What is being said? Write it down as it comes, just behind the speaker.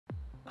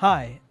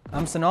Hi,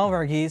 I'm Sanal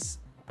Varghese,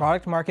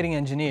 Product Marketing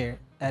Engineer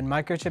at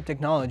Microchip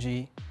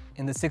Technology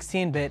in the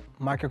 16-bit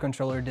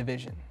microcontroller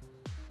division.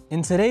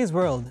 In today's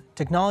world,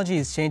 technology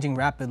is changing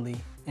rapidly,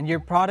 and your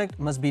product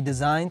must be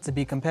designed to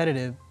be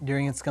competitive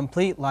during its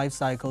complete life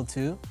cycle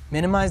to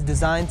minimize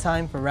design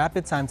time for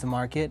rapid time to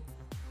market,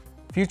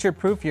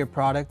 future-proof your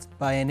product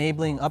by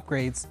enabling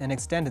upgrades and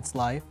extend its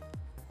life,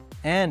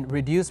 and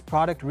reduce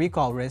product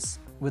recall risks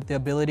with the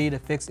ability to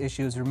fix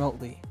issues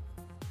remotely.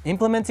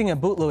 Implementing a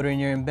bootloader in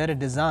your embedded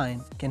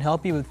design can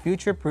help you with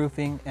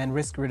future-proofing and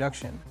risk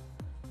reduction,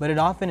 but it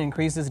often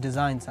increases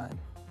design time.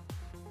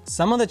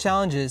 Some of the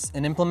challenges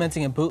in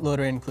implementing a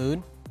bootloader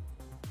include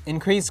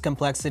increased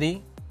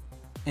complexity,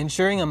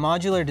 ensuring a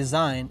modular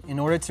design in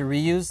order to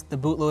reuse the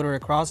bootloader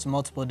across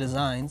multiple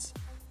designs,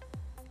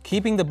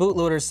 keeping the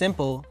bootloader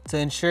simple to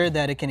ensure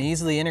that it can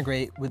easily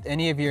integrate with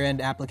any of your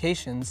end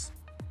applications,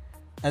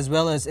 as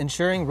well as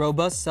ensuring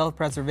robust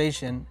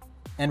self-preservation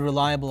and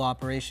reliable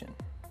operation.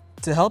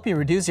 To help you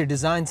reduce your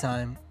design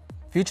time,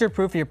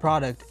 future-proof your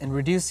product, and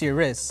reduce your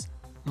risks,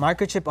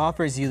 Microchip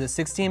offers you the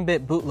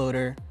 16-bit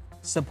bootloader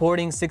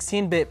supporting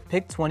 16-bit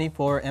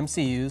PIC24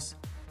 MCUs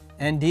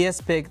and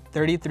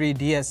dsPIC33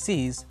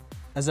 DSCs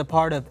as a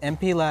part of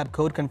MPLAB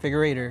Code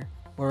Configurator,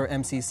 or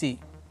MCC.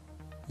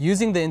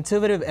 Using the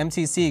intuitive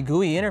MCC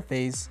GUI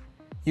interface,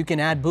 you can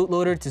add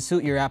bootloader to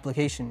suit your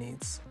application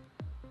needs.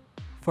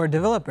 For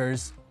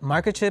developers,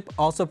 Microchip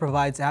also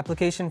provides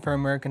application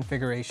firmware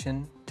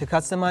configuration to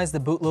customize the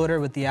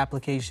bootloader with the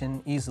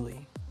application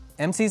easily.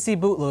 MCC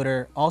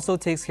Bootloader also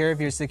takes care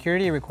of your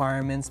security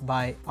requirements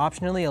by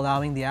optionally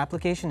allowing the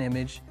application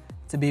image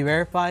to be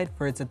verified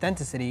for its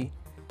authenticity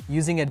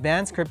using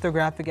advanced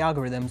cryptographic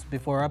algorithms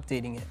before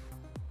updating it.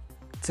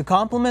 To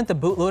complement the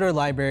bootloader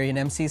library in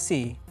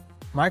MCC,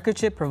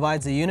 Microchip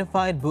provides a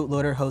unified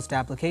bootloader host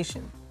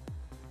application.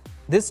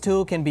 This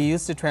tool can be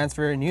used to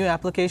transfer new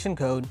application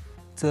code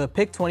to a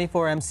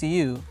PIC24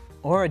 MCU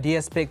or a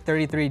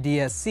dsPIC33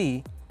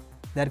 DSC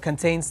that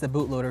contains the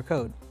bootloader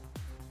code.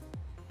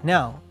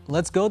 Now,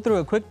 let's go through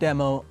a quick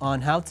demo on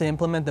how to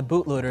implement the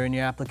bootloader in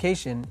your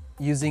application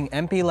using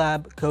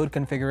MPLAB Code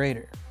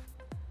Configurator.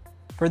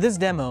 For this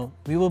demo,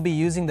 we will be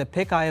using the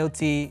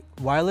PIC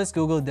Wireless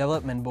Google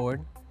Development Board,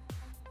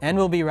 and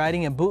we'll be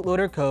writing a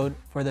bootloader code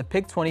for the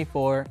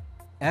PIC24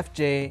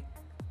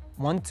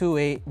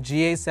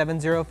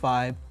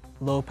 FJ128GA705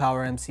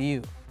 low-power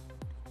MCU.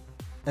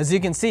 As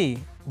you can see,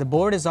 the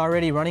board is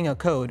already running a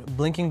code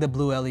blinking the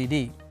blue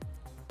LED.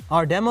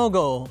 Our demo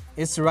goal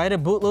is to write a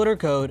bootloader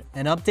code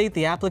and update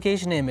the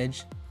application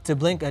image to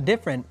blink a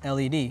different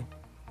LED.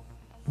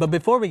 But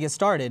before we get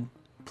started,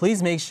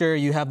 please make sure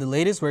you have the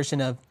latest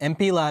version of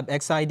MPLAB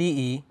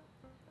XIDE,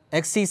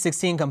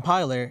 XC16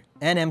 compiler,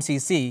 and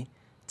MCC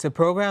to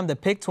program the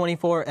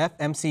PIC24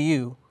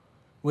 FMCU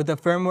with the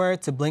firmware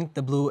to blink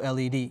the blue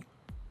LED.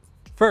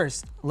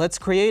 First, let's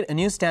create a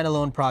new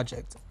standalone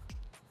project.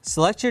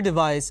 Select your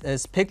device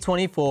as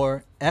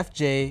PIC24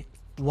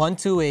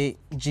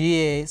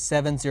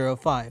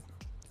 FJ128GA705.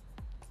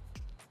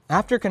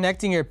 After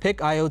connecting your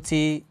PIC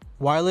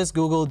Wireless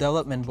Google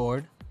Development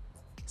Board,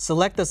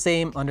 select the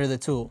same under the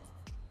tool.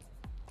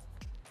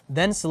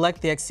 Then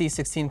select the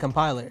XC16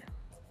 compiler.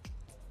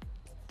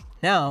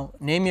 Now,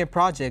 name your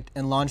project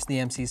and launch the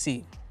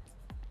MCC.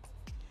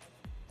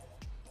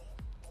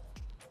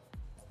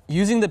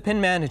 Using the pin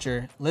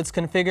manager, let's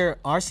configure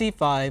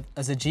RC5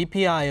 as a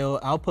GPIO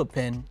output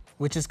pin,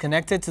 which is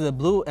connected to the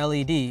blue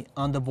LED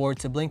on the board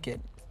to blink it.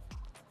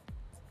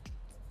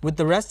 With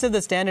the rest of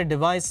the standard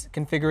device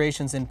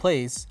configurations in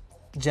place,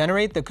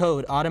 generate the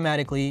code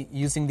automatically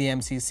using the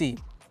MCC.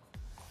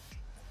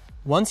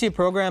 Once you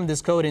program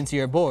this code into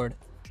your board,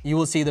 you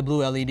will see the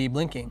blue LED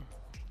blinking.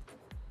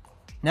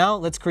 Now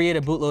let's create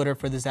a bootloader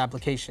for this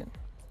application.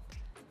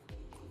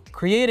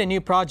 Create a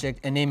new project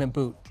and name it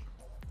Boot.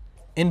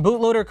 In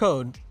bootloader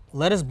code,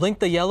 let us blink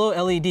the yellow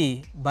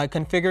LED by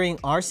configuring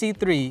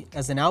RC3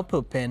 as an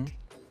output pin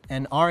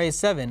and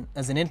RA7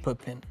 as an input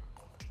pin.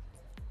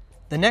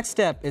 The next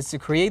step is to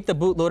create the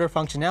bootloader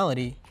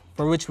functionality,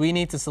 for which we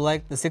need to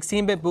select the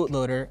 16-bit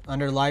bootloader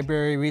under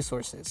Library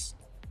Resources.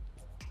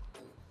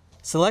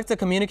 Select a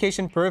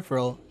communication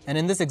peripheral, and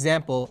in this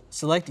example,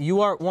 select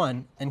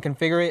UART1 and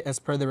configure it as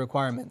per the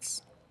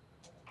requirements.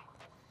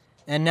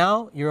 And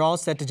now you're all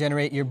set to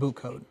generate your boot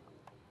code.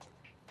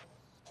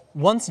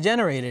 Once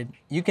generated,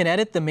 you can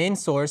edit the main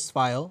source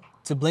file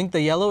to blink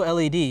the yellow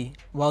LED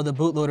while the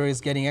bootloader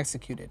is getting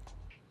executed.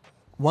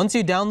 Once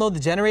you download the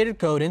generated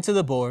code into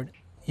the board,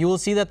 you will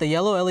see that the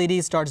yellow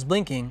LED starts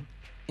blinking,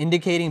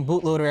 indicating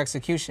bootloader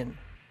execution.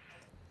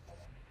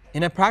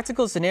 In a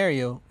practical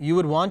scenario, you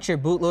would want your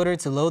bootloader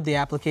to load the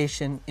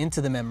application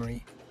into the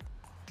memory.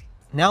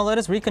 Now let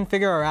us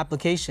reconfigure our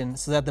application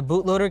so that the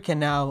bootloader can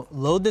now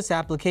load this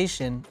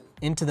application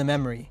into the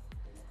memory.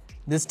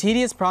 This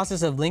tedious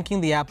process of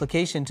linking the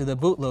application to the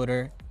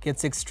bootloader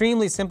gets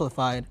extremely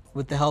simplified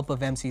with the help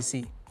of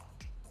MCC.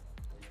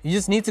 You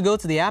just need to go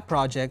to the app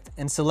project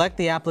and select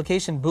the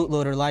application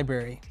bootloader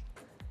library.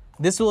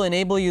 This will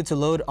enable you to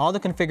load all the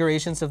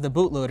configurations of the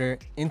bootloader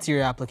into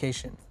your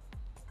application.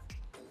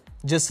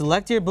 Just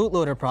select your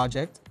bootloader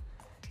project.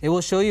 It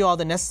will show you all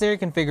the necessary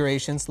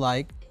configurations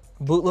like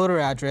bootloader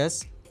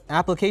address,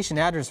 application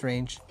address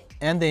range,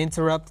 and the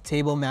interrupt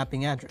table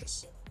mapping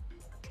address.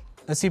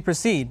 As you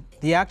proceed,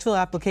 the actual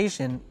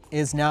application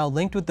is now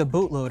linked with the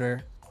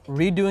bootloader,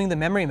 redoing the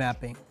memory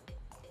mapping.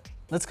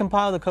 Let's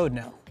compile the code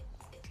now.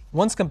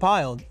 Once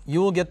compiled,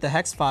 you will get the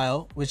hex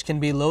file, which can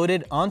be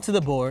loaded onto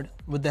the board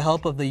with the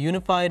help of the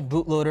Unified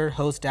Bootloader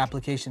Host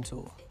Application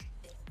tool.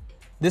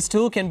 This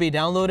tool can be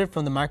downloaded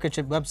from the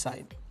Microchip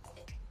website.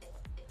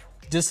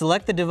 Just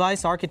select the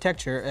device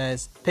architecture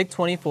as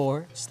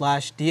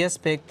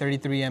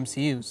PIC24/dsPIC33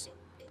 MCUs.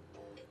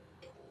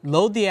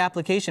 Load the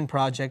application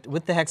project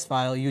with the hex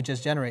file you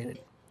just generated.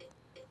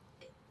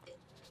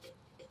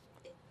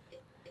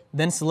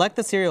 Then select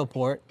the serial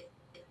port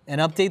and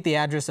update the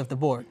address of the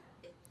board.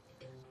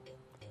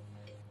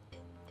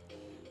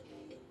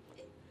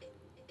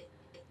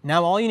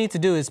 Now all you need to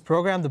do is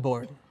program the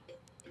board.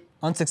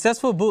 On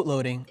successful boot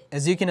loading,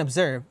 as you can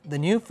observe, the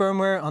new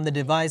firmware on the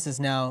device is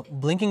now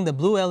blinking the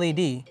blue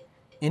LED,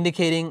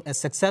 indicating a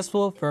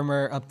successful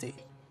firmware update.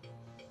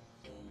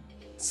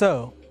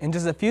 So, in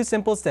just a few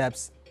simple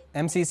steps,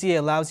 MCC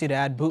allows you to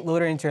add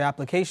bootloader into your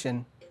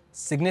application,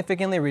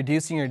 significantly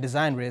reducing your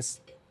design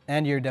risks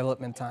and your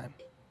development time.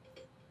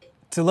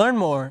 To learn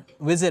more,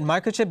 visit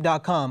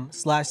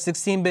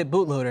microchip.com/16-bit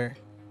bootloader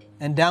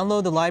and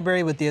download the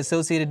library with the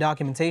associated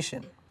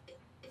documentation.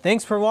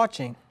 Thanks for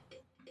watching.